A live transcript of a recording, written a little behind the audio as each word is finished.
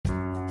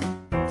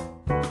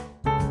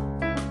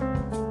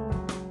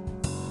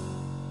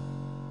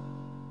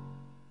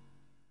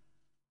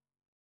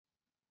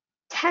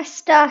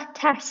Tester,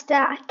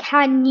 tester,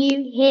 can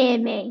you hear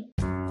me?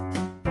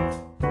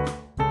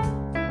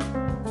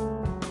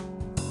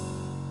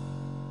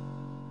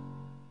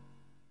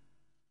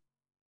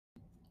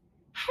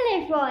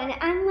 Hello everyone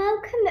and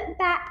welcome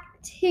back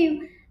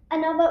to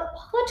another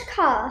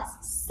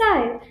podcast. So,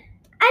 as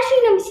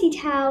you can obviously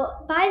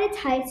tell by the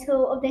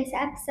title of this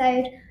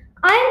episode,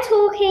 I'm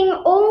talking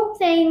all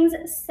things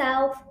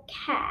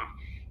self-care.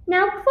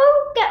 Now, before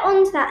we get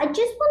on to that, I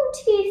just want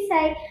to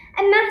say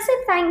a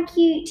massive thank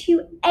you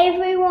to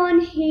everyone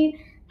who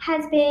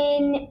has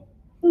been,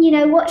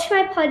 watching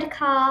my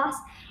podcast.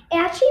 It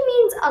actually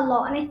means a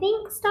lot, and I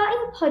think starting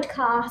a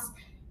podcast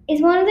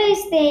is one of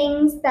those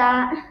things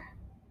that,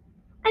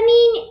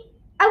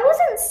 I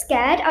wasn't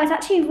scared. I was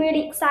actually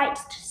really excited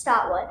to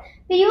start one.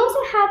 But you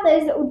also have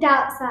those little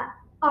doubts that,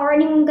 are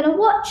anyone going to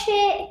watch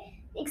it,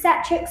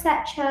 etc.,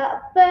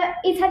 etc. But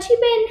it's actually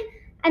been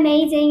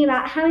amazing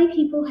about how many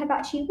people have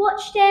actually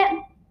watched it.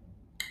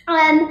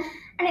 And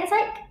it's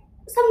like,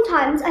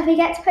 sometimes I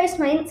forget to post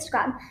on my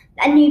Instagram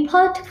that a new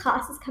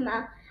podcast has come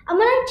out. And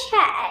when I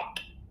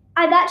check,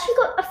 I've actually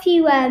got a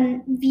few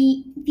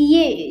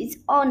views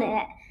on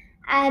it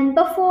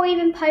before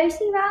even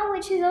posting about it,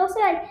 which is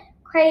also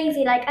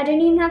crazy. I don't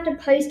even have to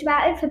post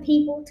about it for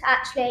people to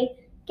actually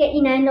get, a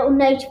little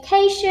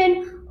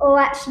notification or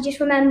actually just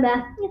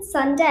remember it's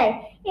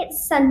Sunday.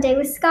 It's Sunday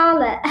with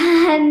Scarlett.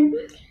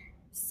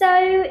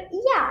 So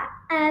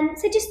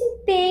just a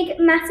big,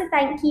 massive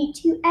thank you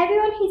to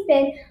everyone who's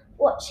been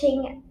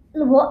watching,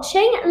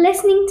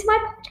 listening to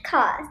my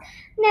podcast.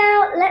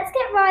 Now, let's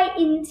get right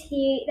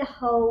into the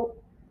whole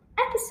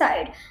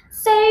episode.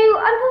 So,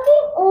 I'm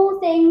talking all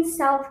things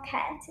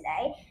self-care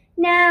today.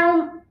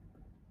 Now,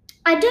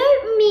 I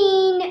don't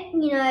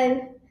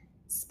mean,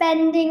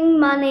 spending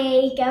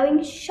money,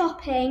 going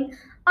shopping.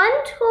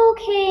 I'm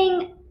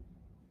talking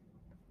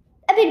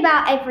a bit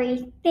about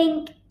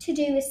everything to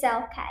do with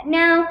self-care.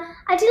 Now,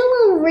 I did a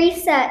little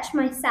research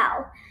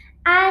myself,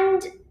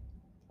 and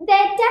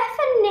the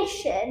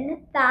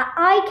definition that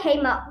I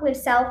came up with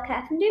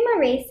self-care from doing my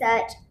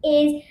research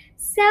is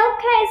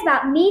self-care is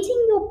about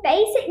meeting your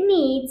basic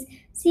needs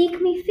so you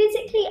can be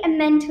physically and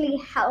mentally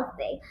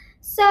healthy.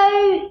 So,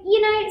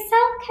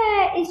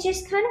 self-care is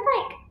just kind of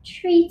like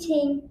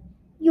treating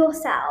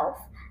yourself.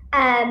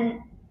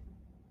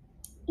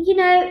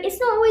 It's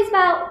not always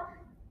about,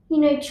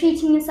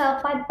 treating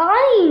yourself by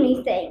buying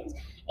new things.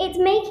 It's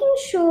making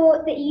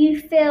sure that you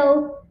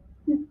feel,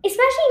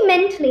 especially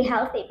mentally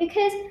healthy,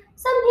 because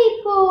some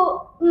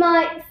people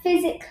might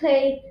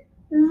physically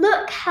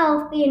look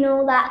healthy and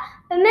all that,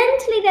 but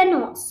mentally they're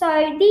not.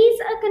 So these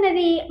are going to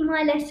be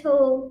my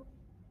little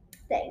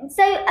things.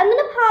 So I'm going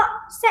to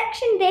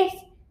section this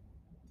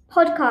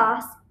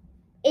podcast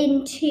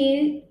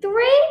into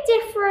 3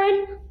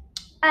 different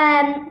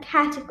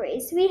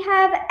categories. So we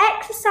have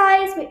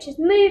exercise, which is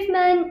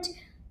movement,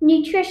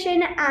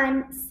 nutrition,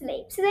 and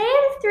sleep. So they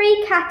have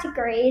 3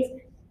 categories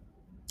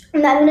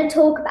that I'm going to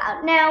talk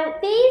about. Now,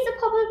 these are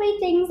probably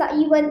things that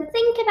you wouldn't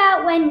think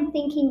about when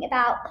thinking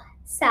about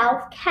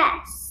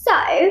self-care. So,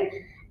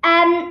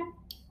 from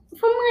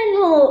my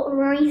little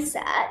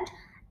research,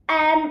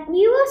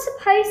 you are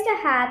supposed to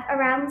have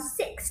around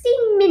 60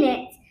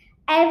 minutes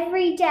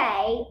every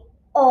day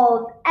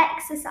of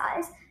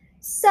exercise.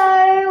 So,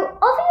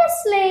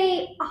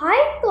 obviously,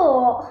 I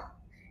thought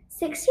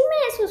 60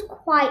 minutes was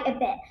quite a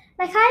bit.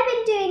 I've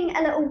been doing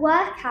a little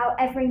workout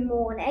every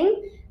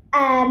morning.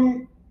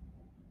 I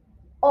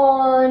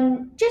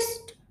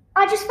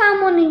just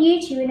found one on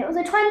YouTube, and it was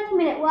a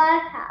 20-minute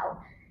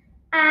workout.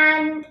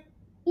 And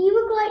you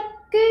would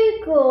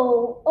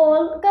Google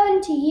or go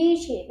into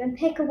YouTube and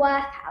pick a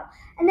workout,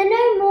 and they're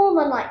no more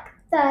than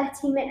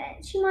 30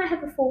 minutes. You might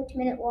have a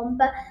 40-minute one,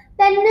 but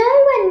they're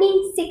nowhere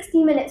near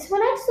 60 minutes.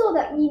 When I saw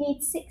that you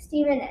need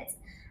 60 minutes,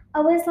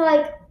 I was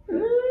like,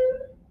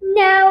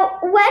 Now,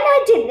 when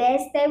I did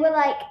this, they were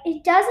like,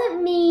 it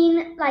doesn't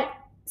mean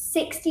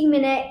 60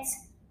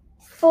 minutes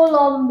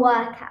full-on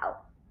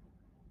workout.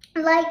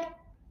 That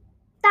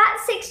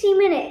 60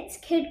 minutes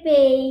could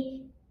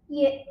be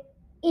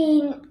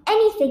in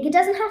anything. It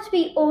doesn't have to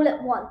be all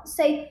at once.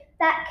 So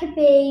that could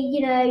be,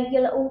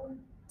 your little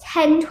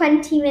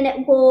 10-20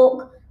 minute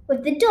walk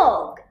with the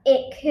dog.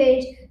 It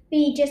could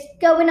be just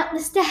going up the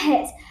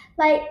stairs.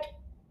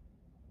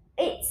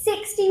 It's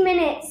 60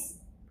 minutes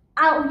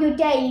out of your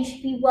day. You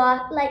should be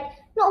not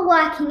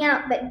working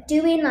out, but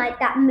doing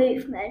that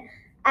movement,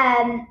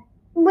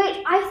 which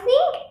I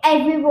think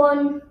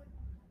everyone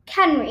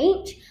can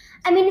reach.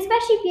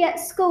 Especially if you're at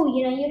school,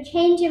 you're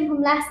changing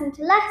from lesson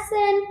to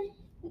lesson.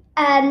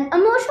 I'm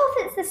not sure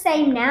if it's the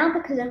same now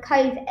because of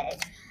COVID,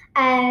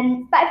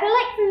 but I feel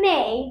like for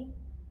me,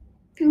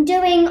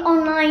 doing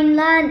online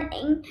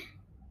learning,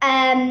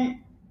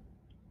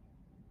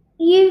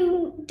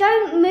 you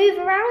don't move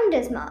around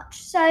as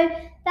much. So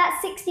that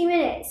 60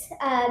 minutes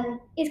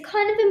is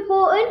kind of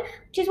important,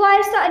 which is why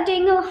I started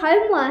doing a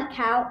home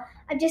workout.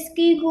 I just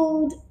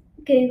Googled,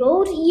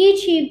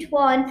 YouTubed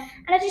one,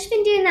 and I've just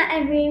been doing that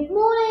every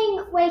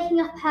morning, waking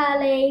up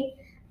early,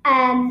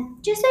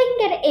 just so you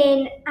can get it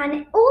in, and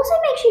it also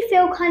makes you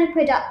feel kind of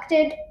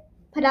productive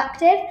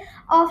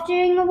after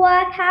doing a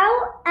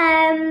workout.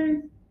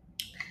 And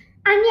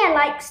yeah,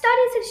 like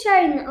studies have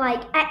shown that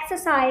like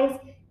exercise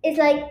is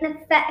like an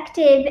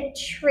effective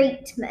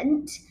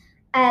treatment.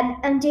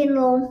 I'm doing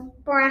little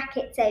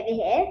brackets over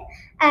here.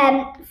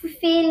 For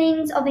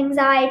feelings of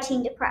anxiety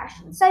and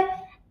depression. So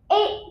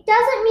it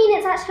doesn't mean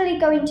it's actually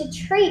going to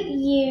treat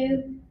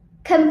you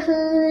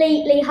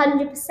completely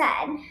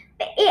 100%,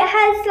 but it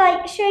has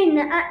like shown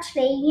that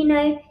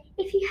actually,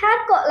 if you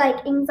have got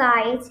like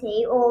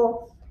anxiety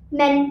or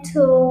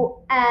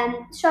mental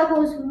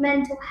struggles with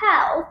mental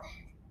health,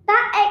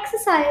 that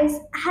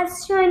exercise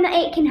has shown that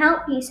it can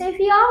help you. So if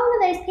you are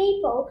one of those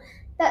people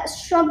that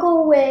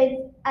struggle with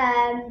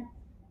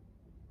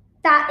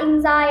that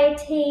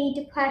anxiety,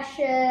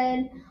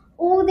 depression,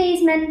 all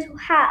these mental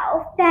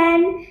health,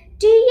 then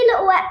do your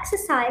little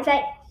exercise.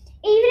 Like,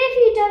 even if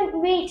you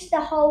don't reach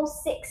the whole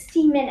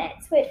 60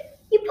 minutes, which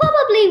you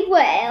probably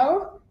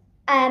will,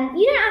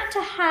 you don't have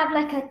to have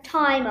like a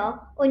timer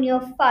on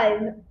your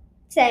phone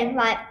saying,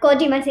 right, gotta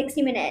do my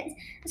 60 minutes.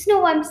 That's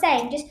not what I'm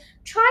saying. Just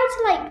try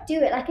to like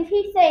do it. Like, if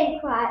you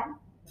think, right,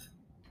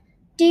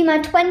 do my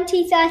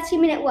 20-30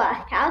 minute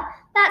workout,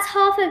 that's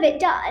half of it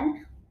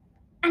done.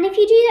 And if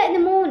you do that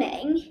in the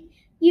morning,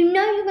 you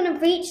know you're going to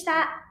reach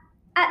that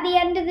at the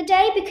end of the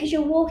day because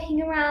you're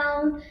walking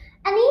around.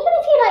 And even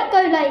if you like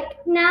go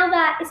like, now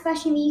that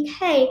especially in the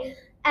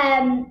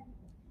UK,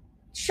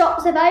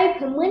 shops have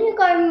opened, when you're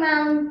going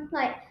around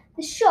like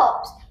the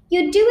shops,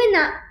 you're doing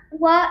that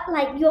work,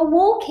 like you're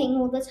walking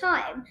all the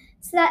time.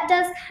 So that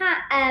does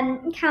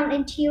count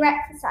into your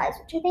exercise,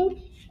 which I think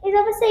is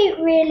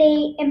obviously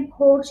really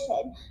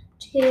important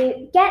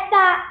to get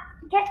that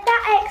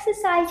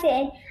exercise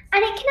in,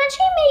 and it can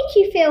actually make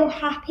you feel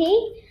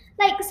happy.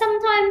 Like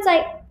sometimes,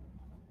 like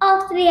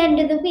after the end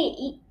of the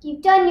week,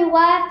 you've done your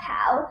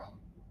workout,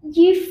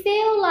 you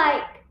feel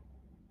like,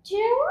 do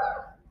you know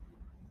what?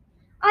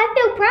 I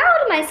feel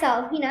proud of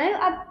myself,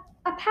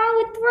 I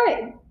powered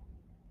through.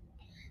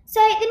 So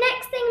the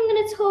next thing I'm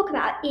going to talk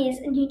about is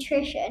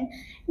nutrition.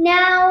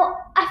 Now,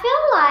 I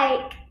feel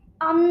like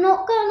I'm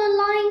not going to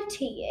lie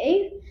to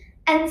you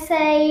and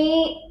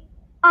say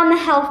I'm a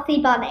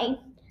healthy bunny,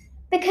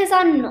 because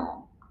I'm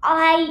not.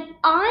 I'm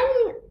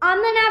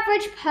an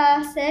average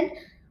person.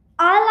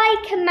 I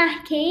like a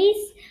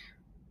Mackey's.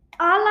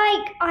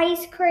 I like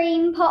ice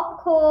cream,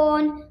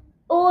 popcorn,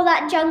 all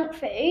that junk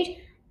food.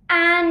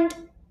 And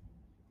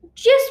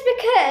just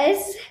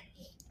because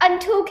I'm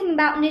talking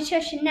about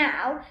nutrition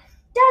now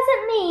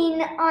doesn't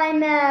mean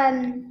I'm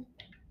a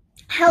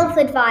health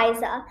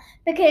advisor.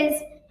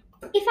 Because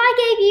if I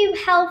gave you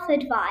health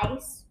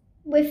advice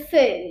with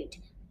food,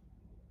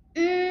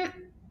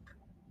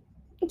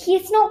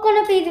 it's not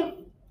gonna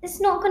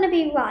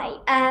be right.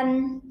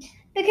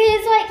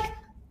 Because like,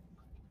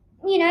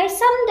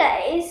 some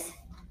days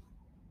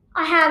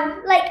I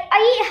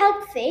eat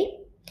healthy,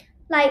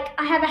 like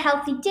I have a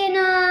healthy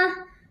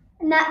dinner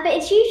and that, but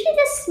it's usually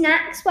the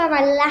snacks where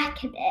I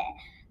lack a bit,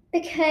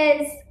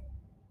 because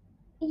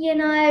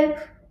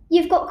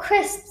you've got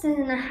crisps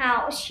in the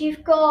house,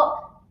 you've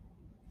got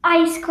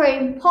ice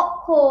cream,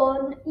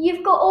 popcorn,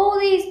 you've got all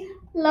these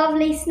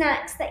lovely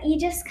snacks that you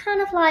just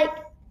kind of like,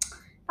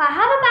 if I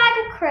have a bag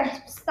of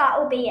crisps, that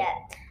will be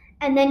it.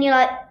 And then you're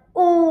like,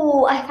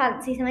 oh, I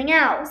fancy something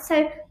else.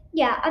 So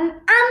yeah, I'm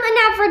an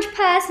average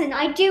person.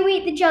 I do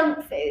eat the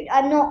junk food.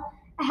 I'm not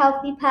a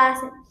healthy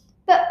person.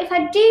 But if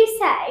I do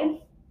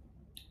say,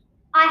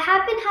 I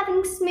have been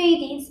having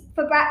smoothies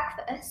for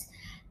breakfast,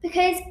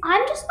 because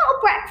I'm just not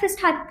a breakfast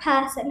type of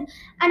person.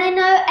 And I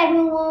know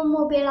everyone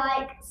will be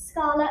like,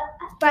 Scarlett,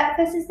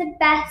 breakfast is the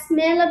best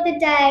meal of the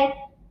day.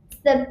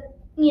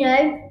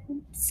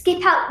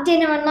 Skip out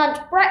dinner and lunch.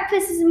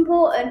 Breakfast is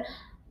important.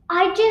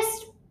 I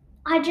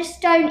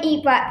just don't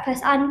eat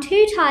breakfast. I'm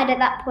too tired at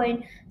that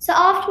point. So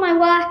after my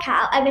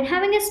workout, I've been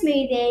having a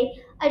smoothie.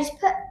 I just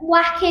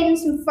whack in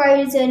some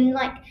frozen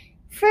like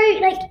fruit.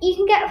 Like, you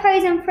can get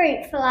frozen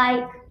fruit for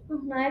like, I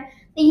don't know.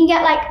 You can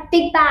get like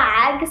big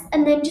bags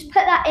and then just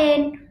put that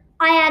in.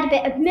 I add a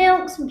bit of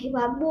milk. Some people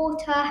add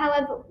water.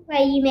 However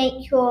way you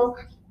make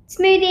your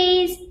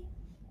smoothies,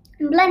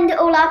 and blend it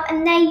all up,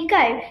 and there you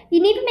go.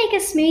 You can even make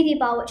a smoothie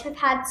bowl, which I've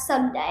had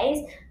some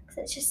days, because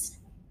it's just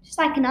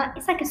like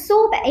it's like a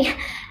sorbet,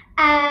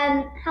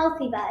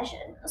 healthy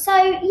version.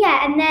 So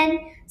yeah, and then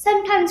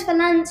sometimes for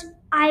lunch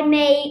I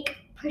make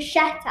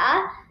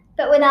bruschetta,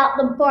 but without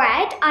the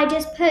bread. I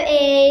just put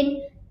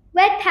in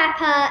red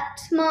pepper,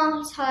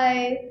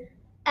 tomato,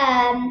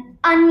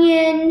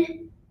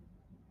 onion,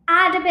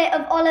 add a bit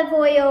of olive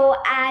oil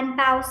and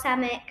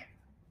balsamic,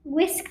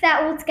 whisk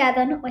that all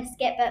together, not whisk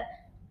it, but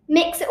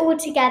mix it all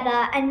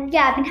together. And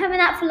yeah, I've been having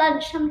that for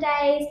lunch some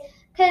days,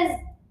 because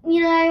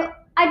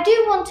I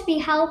do want to be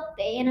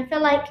healthy, and I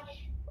feel like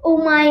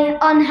all my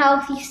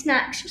unhealthy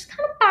snacks just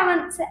kind of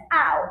balance it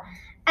out.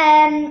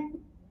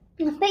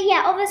 But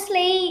yeah,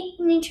 obviously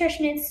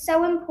nutrition is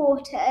so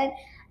important,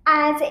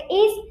 as it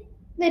is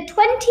the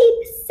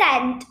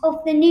 20%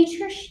 of the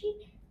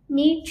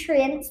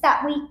nutrients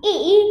that we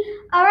eat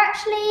are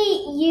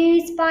actually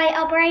used by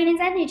our brain as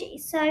energy.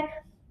 So,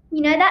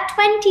 that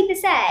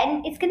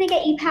 20% is going to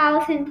get you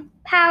powering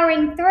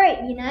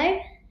through.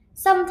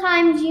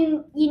 Sometimes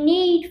you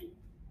need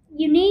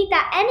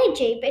that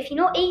energy, but if you're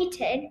not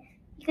eating,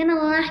 you're going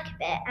to lack a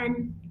bit,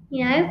 and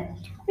we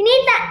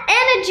need that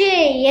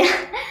energy.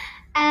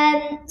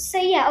 So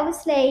yeah,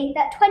 obviously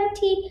that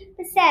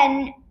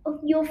 20%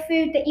 of your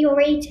food that you're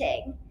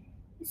eating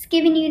is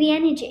giving you the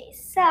energy.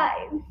 So,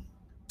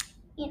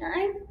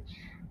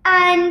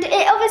 and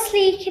it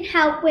obviously can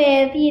help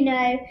with,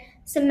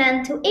 some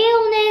mental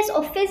illness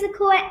or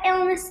physical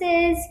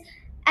illnesses.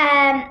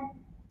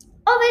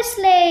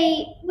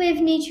 Obviously with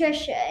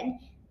nutrition,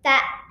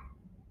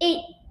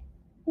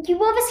 you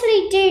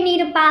obviously do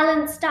need a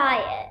balanced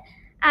diet.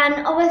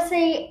 And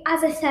obviously,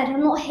 as I said,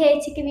 I'm not here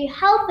to give you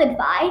health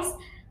advice,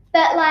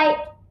 but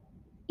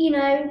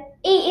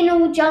eating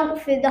all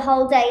junk food the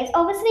whole day is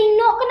obviously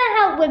not going to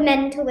help with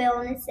mental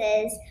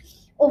illnesses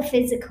or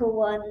physical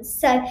ones.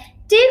 So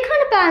do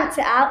kind of balance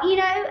it out.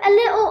 A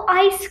little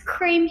ice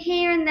cream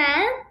here and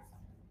there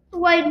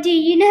won't do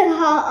you no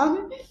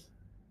harm.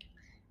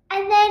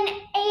 And then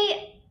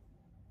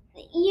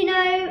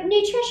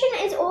nutrition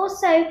is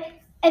also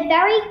a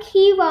very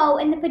key role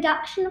in the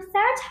production of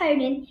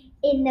serotonin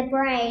in the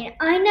brain.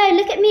 I know,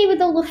 look at me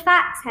with all the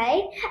facts,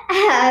 hey?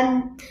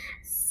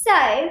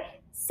 So,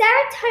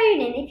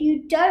 serotonin, if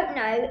you don't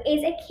know,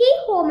 is a key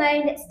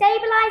hormone that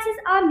stabilizes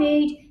our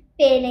mood,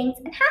 feelings,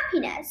 and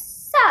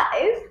happiness. So,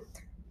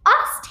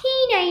 us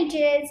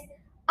teenagers,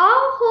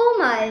 our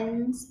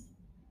hormones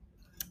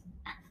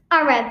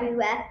are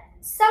everywhere.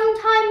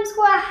 Sometimes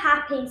we're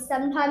happy,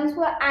 sometimes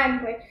we're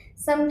angry,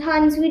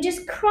 sometimes we're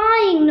just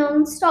crying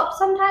non-stop,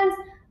 sometimes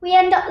we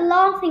end up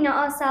laughing at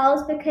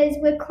ourselves because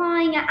we're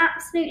crying at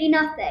absolutely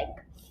nothing.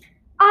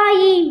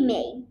 I.e.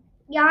 me.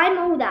 Yeah, I'm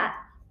all that.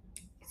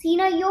 So,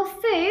 your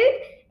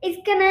food is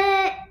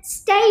gonna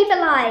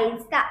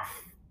stabilize that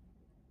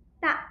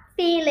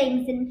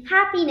feelings and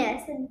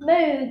happiness and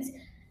moods.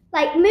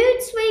 Like,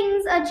 mood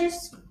swings are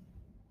just,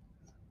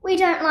 we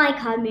don't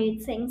like our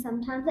mood swings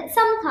sometimes. Like,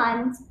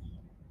 sometimes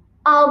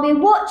I'll be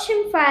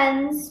watching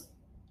Friends,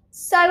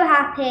 so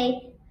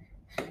happy,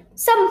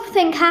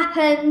 something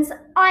happens,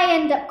 I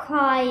end up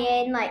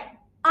crying. Like,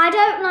 I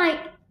don't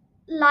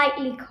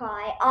lightly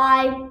cry.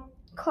 I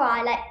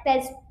cry like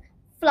there's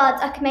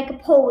floods. I can make a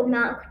pool with the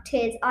amount of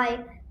tears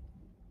I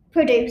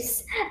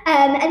produce.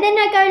 And then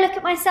I go look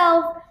at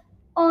myself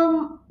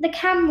on the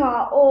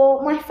camera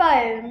or my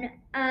phone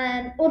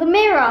or the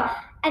mirror,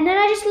 and then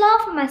I just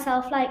laugh at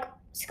myself like,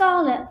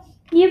 Scarlett,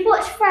 you've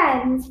watched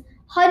Friends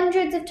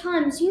hundreds of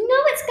times. You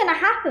know it's going to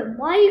happen.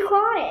 Why are you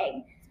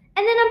crying?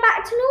 And then I'm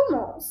back to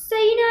normal. So,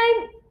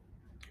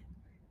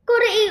 got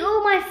to eat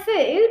all my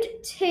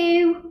food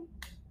to,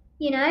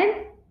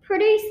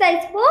 produce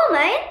those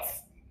hormones.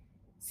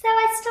 So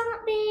I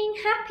start being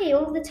happy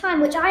all the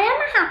time, which I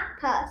am a happy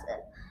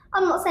person.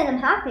 I'm not saying I'm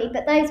happy,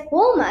 but those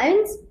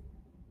hormones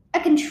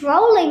are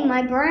controlling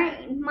my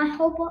brain, my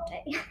whole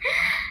body.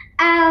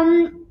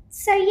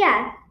 So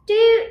yeah,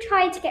 do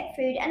try to get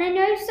food. And I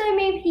know so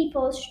many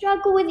people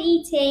struggle with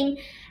eating,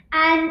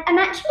 and I'm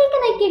actually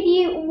going to give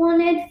you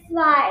one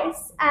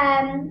advice.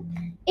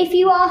 If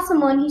you are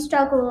someone who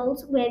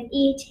struggles with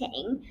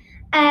eating,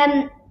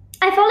 I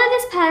follow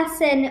this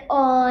person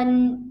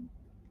on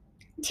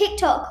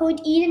TikTok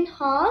called Eden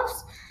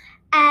Halves,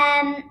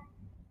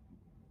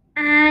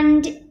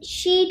 and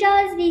she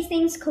does these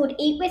things called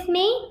Eat With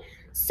Me.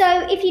 So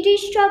if you do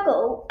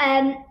struggle,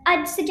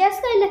 I'd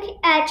suggest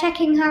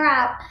checking her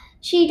out.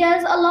 She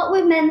does a lot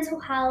with mental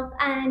health,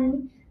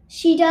 and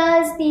she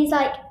does these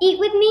Eat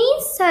With Me.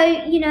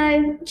 So,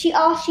 she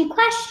asks you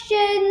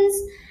questions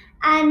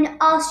and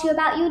asks you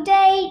about your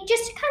day,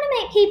 just to kind of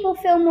make people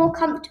feel more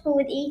comfortable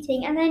with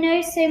eating. And I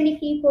know so many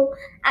people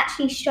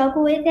actually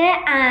struggle with it,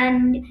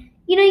 and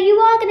you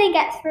are going to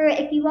get through it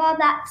if you are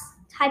that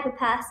type of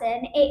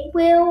person. It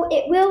will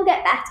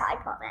get better, I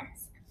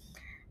promise.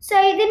 So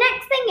the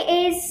next thing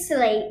is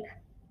sleep.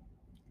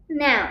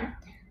 Now,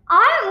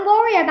 I don't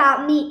worry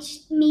about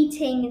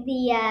meeting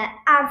the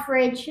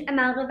average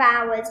amount of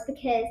hours,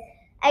 because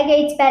I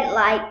go to bed at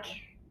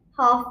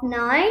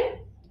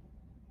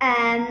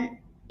 9:30.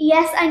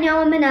 Yes, I know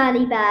I'm an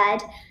early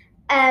bird,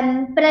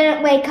 but I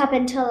don't wake up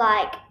until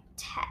 10,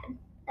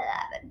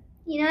 11,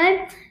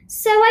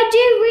 So I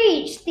do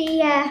reach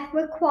the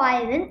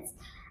requirements.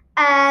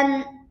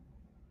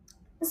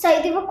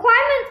 So the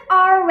requirements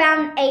are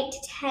around 8 to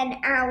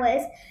 10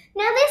 hours.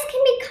 Now this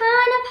can be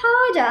kind of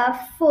harder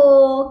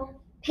for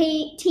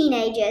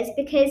teenagers,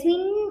 because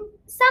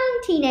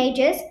some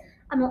teenagers,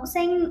 I'm not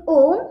saying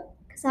all,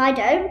 because I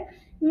don't,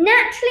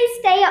 naturally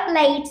stay up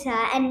later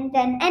and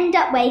then end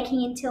up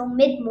waking until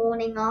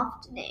mid-morning,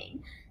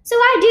 afternoon. So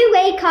I do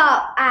wake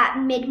up at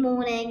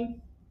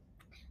mid-morning,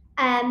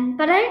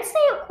 but I don't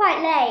stay up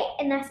quite late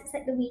unless it's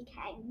the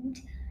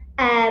weekend.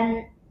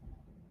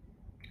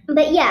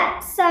 But yeah,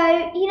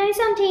 so,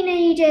 some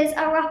teenagers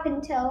are up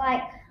until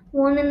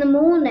 1 in the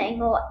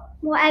morning or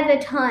whatever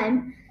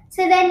time.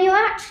 So then you're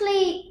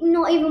actually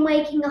not even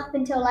waking up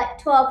until like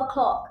 12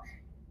 o'clock.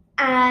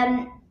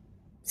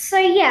 So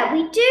yeah,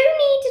 we do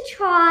need to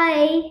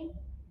try,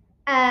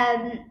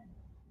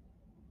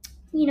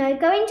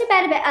 going to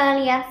bed a bit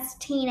early as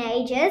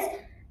teenagers,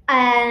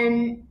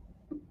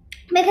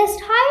 because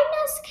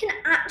tiredness can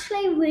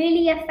actually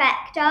really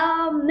affect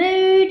our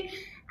mood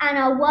and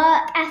our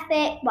work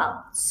ethic.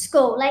 Well,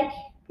 school,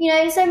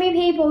 so many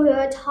people who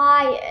are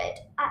tired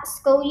at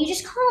school, you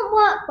just can't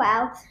work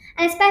well.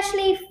 And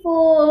especially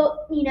for,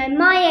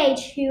 my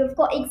age who have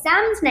got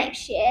exams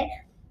next year,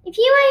 if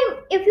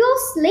you're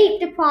sleep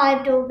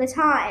deprived all the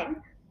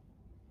time,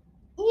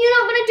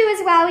 you're not going to do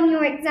as well in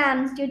your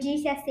exams, your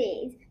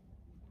GCSEs,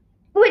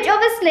 which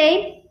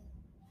obviously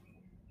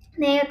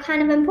they are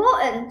kind of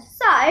important.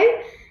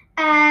 So,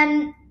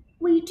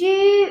 we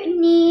do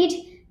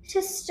need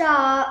to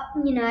start,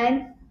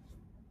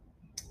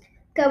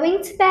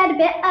 going to bed a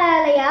bit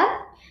earlier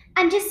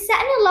and just set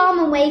an alarm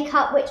and wake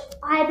up, which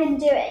I've been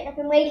doing. I've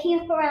been waking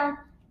up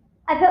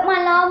I put my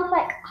alarm for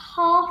like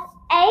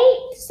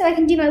 8:30 so I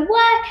can do my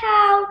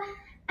workout,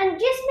 and it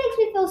just makes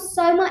me feel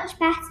so much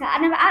better.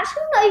 And I've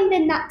actually not even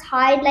been that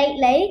tired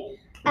lately.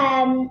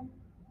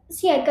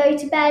 So yeah, go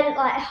to bed at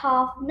like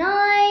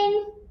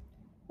 9:30,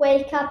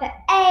 wake up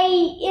at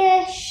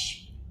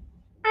 8-ish,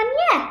 and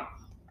yeah,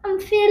 I'm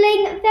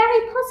feeling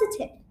very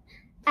positive.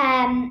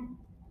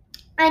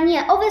 And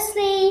yeah,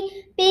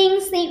 obviously being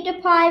sleep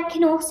deprived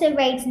can also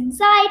raise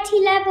anxiety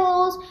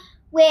levels,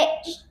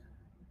 which,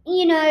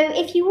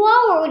 if you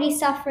are already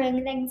suffering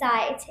with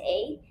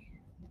anxiety,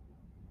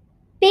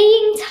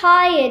 being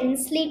tired and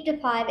sleep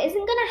deprived isn't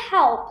going to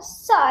help.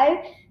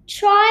 So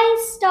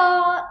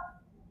start,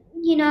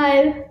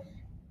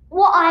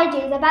 what I do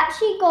is I've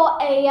actually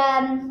got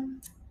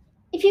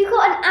if you've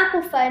got an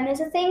Apple phone,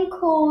 there's a thing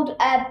called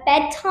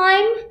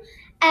bedtime,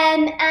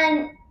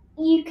 and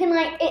you can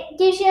it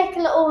gives you like a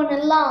little an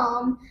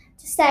alarm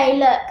to say,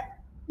 look,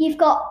 you've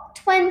got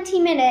 20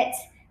 minutes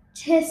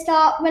to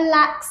start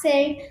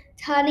relaxing,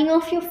 turning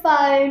off your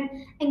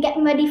phone and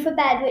getting ready for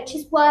bed, which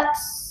has worked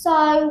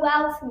so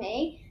well for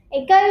me.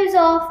 It goes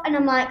off and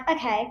I'm like,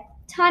 okay,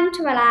 time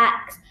to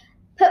relax,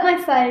 put my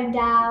phone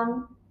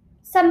down.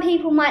 Some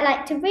people might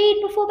like to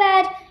read before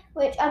bed,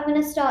 which I'm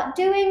going to start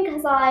doing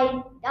because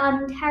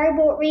I'm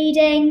terrible at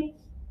reading.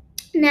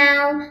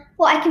 Now,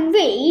 I can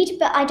read,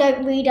 but I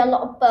don't read a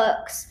lot of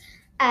books.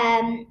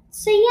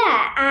 So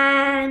yeah,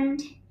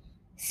 and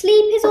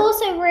sleep is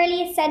also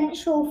really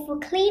essential for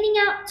cleaning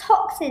out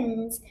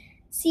toxins.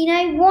 So,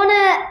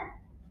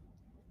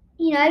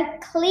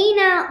 clean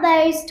out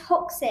those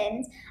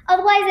toxins.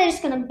 Otherwise, they're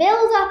just going to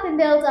build up and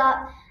build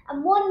up.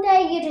 And one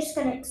day you're just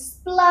going to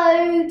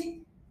explode.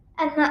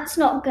 And that's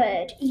not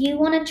good. You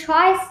want to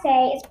try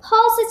stay as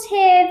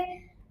positive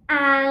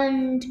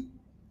and,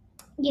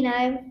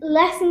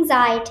 less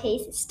anxiety.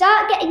 So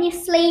start getting your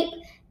sleep,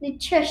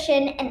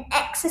 nutrition, and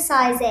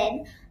exercise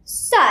in.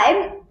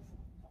 So,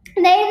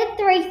 they are the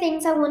 3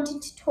 things I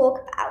wanted to talk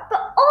about.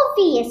 But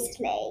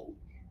obviously,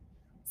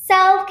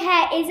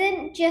 self-care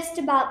isn't just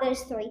about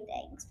those 3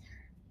 things.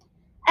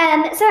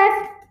 So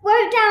I've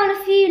wrote down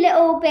a few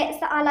little bits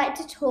that I like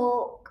to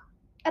talk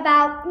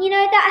about,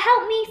 that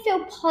help me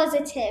feel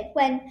positive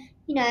when,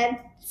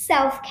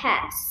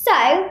 self-care.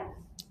 So,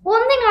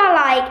 one thing I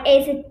like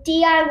is a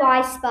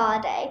DIY spa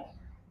day.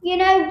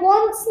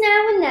 Once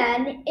now and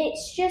then,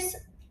 it's just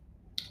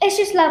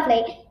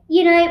lovely.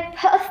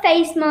 Put a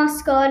face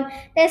mask on.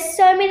 There's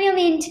so many on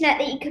the internet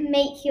that you can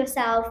make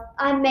yourself.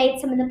 I've made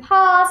some in the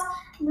past,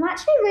 and they're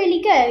actually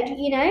really good,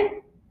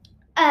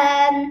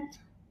 and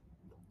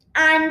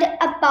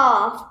a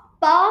bath.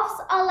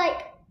 Baths are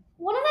like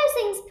one of those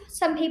things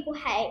some people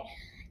hate.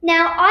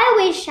 Now, I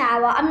always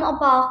shower. I'm not a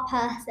bath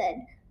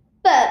person.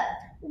 But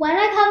when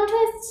I come to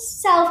a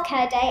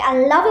self-care day, I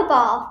love a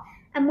bath.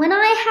 And when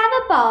I have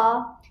a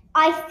bath,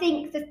 I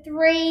think the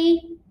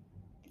three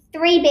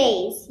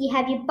B's. You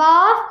have your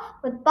bath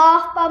with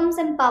bath bombs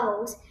and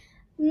bubbles.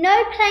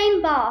 No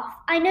plain bath.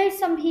 I know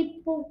some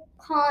people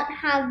can't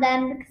have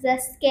them because of their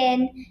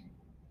skin.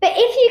 But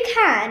if you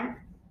can,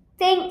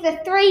 think the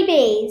 3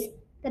 B's.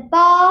 The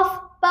bath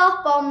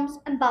bombs,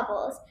 and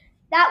bubbles.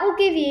 That will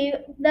give you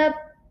the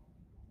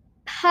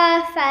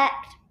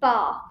perfect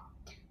bath.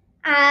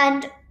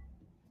 And,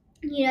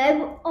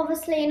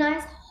 obviously a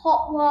nice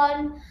hot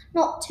one,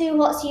 not too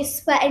hot so you're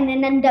sweating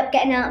and end up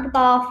getting out of the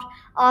bath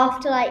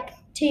after like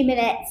 2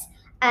 minutes.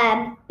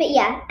 But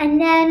yeah, and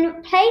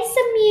then play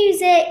some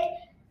music,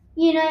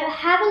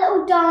 have a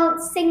little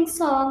dance, sing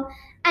song.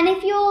 And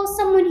if you're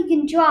someone who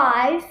can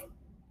drive,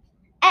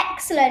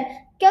 excellent.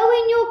 Go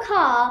in your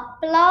car,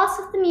 blast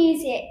off the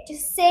music,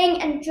 just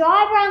sing and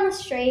drive around the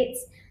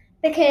streets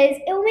because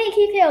it will make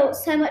you feel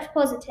so much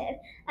positive.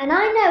 And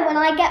I know when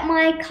I get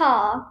my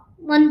car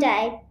one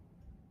day,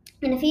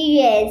 in a few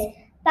years,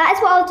 that is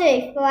what I'll do.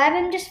 If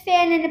I'm just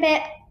feeling a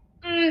bit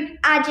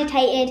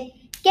agitated,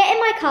 get in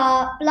my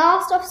car,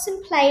 blast off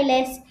some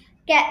playlists,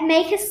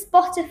 make a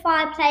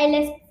Spotify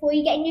playlist before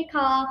you get in your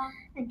car,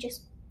 and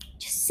just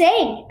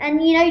sing. And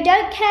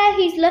don't care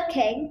who's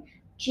looking,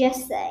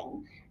 just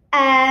sing.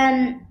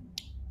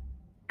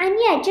 And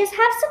yeah, just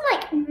have some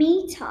like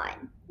me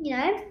time, you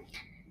know.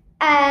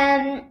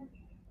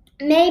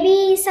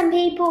 Maybe some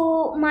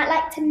people might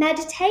like to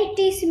meditate,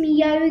 do some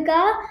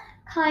yoga,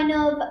 kind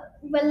of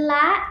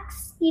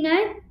relax, you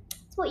know.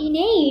 It's what you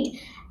need.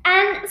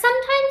 And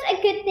sometimes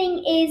a good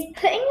thing is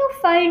putting your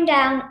phone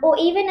down, or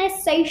even a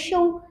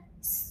social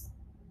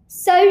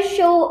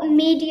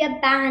media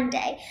ban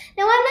day.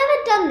 Now, I've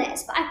never done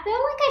this, but I feel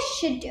like I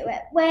should do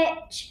it,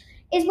 which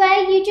is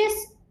where you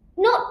just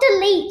not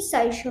delete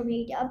social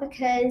media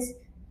because,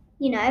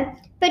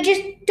 but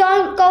just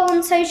don't go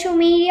on social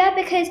media,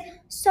 because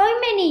so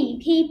many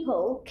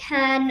people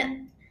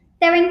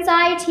their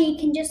anxiety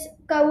can just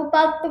go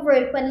above the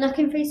roof when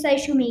looking through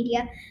social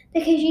media,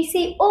 because you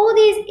see all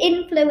these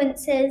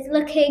influencers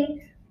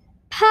looking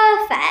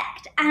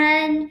perfect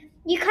and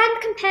you kind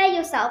of compare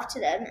yourself to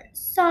them.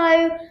 So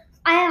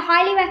I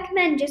highly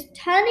recommend just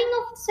turning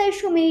off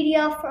social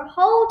media for a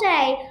whole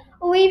day,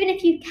 or even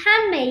if you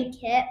can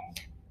make it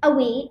a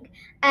week.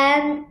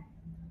 And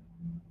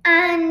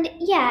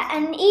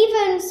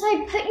even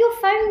so, put your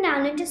phone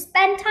down and just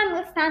spend time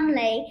with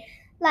family.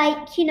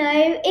 Like,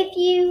 if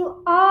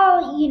you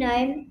are,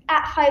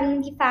 at home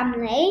with your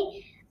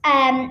family,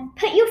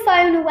 put your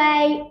phone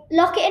away,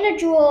 lock it in a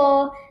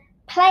drawer,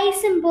 play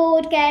some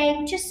board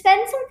games, just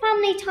spend some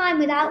family time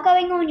without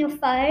going on your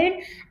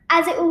phone,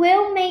 as it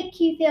will make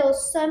you feel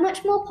so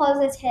much more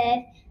positive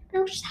and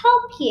it'll just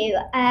help you.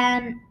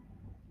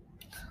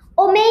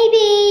 Or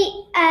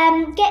maybe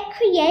get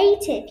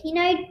creative,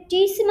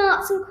 do some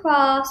arts and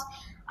crafts.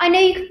 I know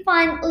you can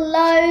find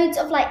loads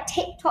of like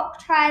TikTok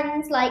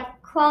trends, like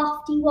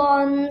crafty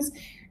ones,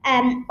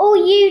 or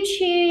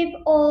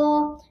YouTube,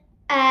 or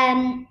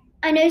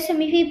I know so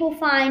many people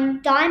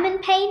find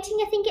diamond painting,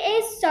 I think it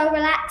is, so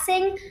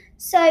relaxing.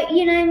 So,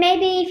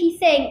 maybe if you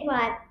think,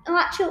 right, I'll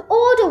actually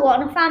order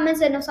one off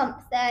Amazon or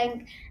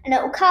something, and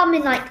it will come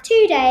in like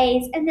 2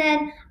 days, and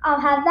then I'll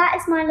have that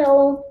as my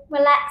little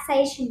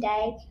relaxation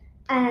day.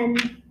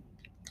 And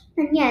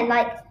yeah,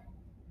 like,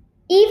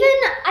 even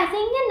I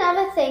think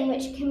another thing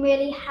which can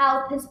really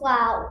help as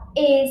well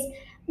is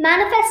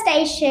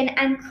manifestation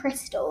and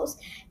crystals.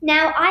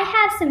 Now, I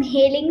have some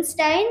healing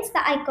stones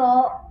that I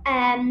got.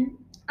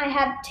 I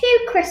have 2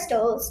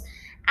 crystals,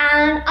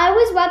 and I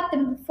always rub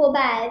them before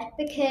bed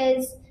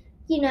because,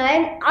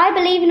 I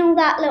believe in all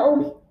that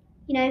little,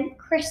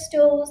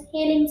 crystals,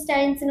 healing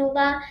stones, and all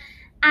that.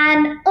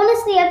 And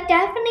honestly, I've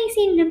definitely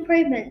seen an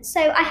improvement.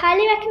 So I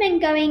highly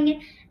recommend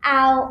going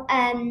out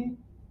and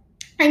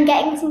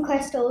getting some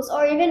crystals,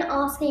 or even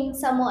asking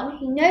someone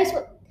who knows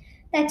what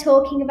they're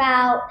talking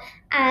about,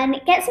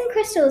 and get some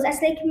crystals, as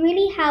they can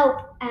really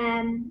help.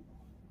 And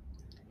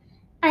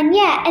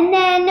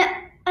then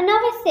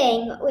another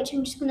thing, which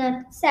I'm just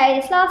gonna say,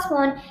 this last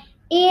one,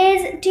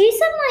 is do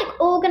some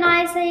like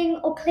organizing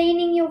or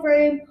cleaning your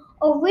room,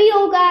 or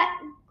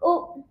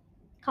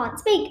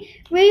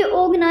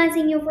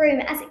reorganizing your room,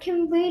 as it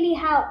can really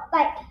help.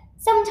 Like,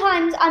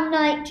 sometimes I'm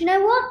like, do you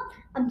know what?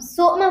 I'm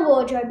sorting my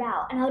wardrobe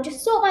out, and I'll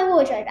just sort my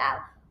wardrobe out.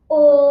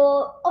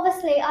 Or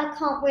obviously I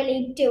can't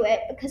really do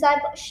it because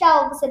I've got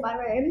shelves in my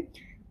room.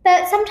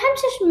 But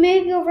sometimes just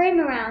move your room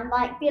around,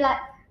 like be like,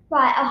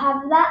 right, I'll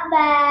have that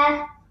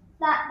there,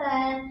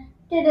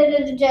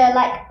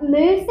 like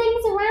move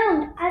things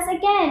around, as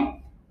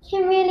again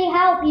can really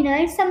help,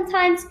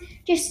 Sometimes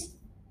just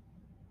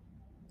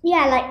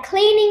like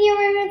cleaning your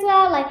room as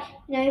well, like,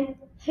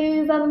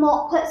 hoover,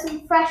 mop, put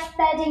some fresh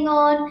bedding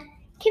on,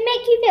 can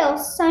make you feel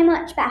so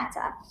much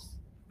better.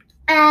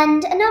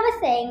 And another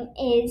thing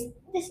is,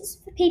 this is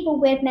for people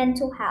with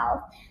mental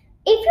health.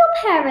 If your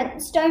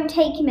parents don't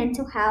take your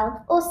mental health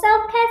or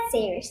self-care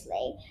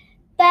seriously,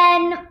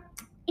 then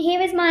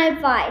here is my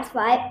advice,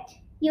 right?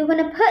 You're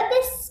going to play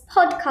this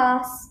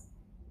podcast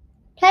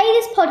to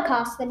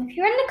them. If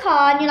you're in the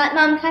car and you're like,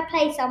 Mum, can I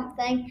play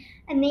something?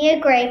 And they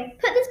agree,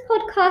 put this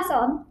podcast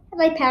on.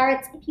 Hello,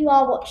 parents, if you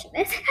are watching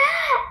this.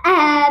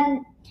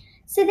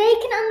 So they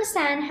can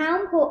understand how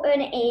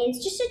important it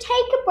is just to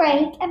take a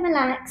break and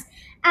relax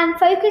and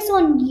focus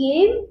on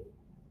you,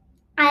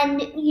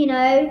 and,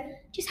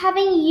 just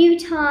having you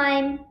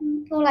time,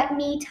 or like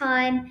me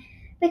time,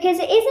 because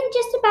it isn't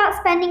just about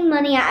spending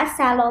money at a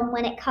salon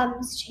when it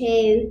comes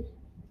to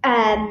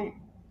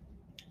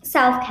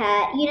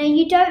self-care.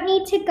 You don't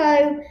need to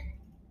go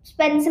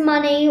spend some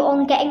money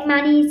on getting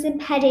manis and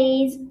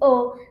pedis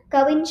or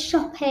going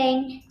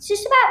shopping. It's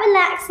just about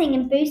relaxing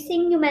and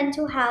boosting your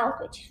mental health,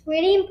 which is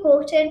really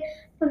important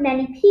for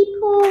many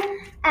people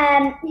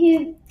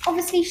who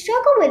obviously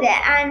struggle with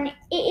it, and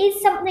it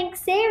is something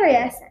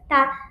serious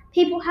that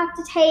people have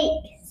to take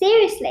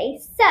seriously.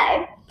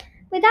 So,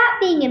 with that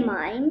being in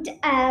mind,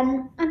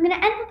 I'm going to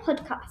end the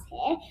podcast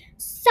here.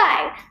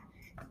 So,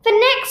 for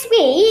next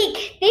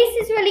week, this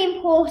is really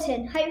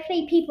important.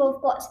 Hopefully people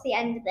have got to the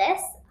end of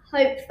this.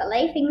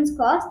 Hopefully, fingers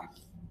crossed.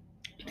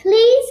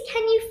 Please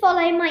can you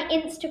follow my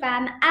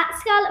Instagram at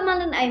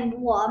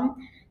ScarlettMullen01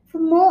 for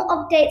more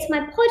updates on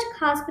my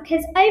podcast,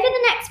 because over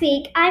the next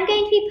week I'm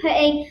going to be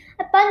putting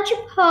a bunch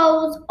of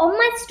polls on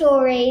my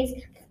stories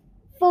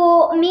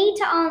for me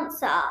to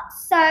answer.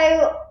 So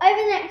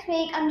over the next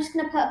week, I'm just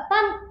going to put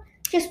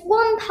just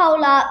one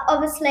poll up.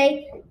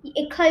 Obviously,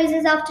 it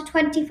closes after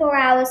 24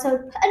 hours, so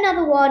put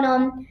another one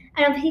on,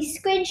 and obviously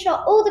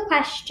screenshot all the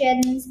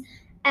questions.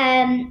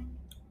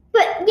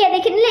 But yeah,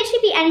 they can literally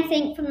be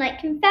anything from like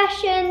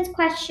confessions,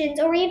 questions,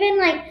 or even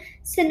like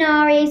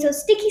scenarios or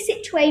sticky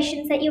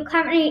situations that you're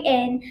currently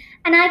in,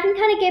 and I can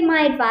kind of give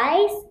my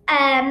advice.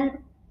 And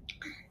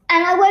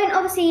I won't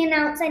obviously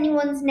announce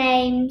anyone's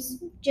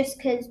names just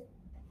because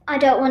I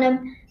don't want to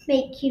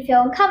make you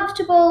feel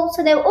uncomfortable.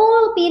 So they'll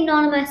all be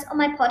anonymous on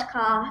my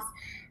podcast.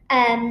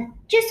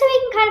 Just so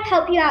we can kind of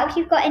help you out if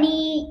you've got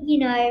any,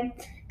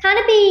 kind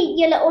of be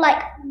your little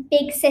like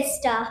big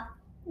sister,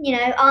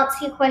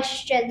 answer your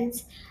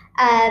questions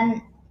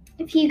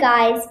for you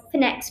guys for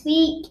next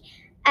week.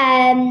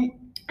 And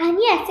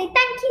yeah, so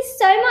thank you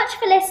so much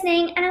for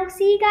listening, and I'll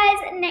see you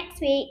guys next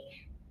week.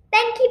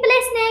 Thank you for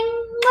listening.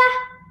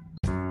 Mwah!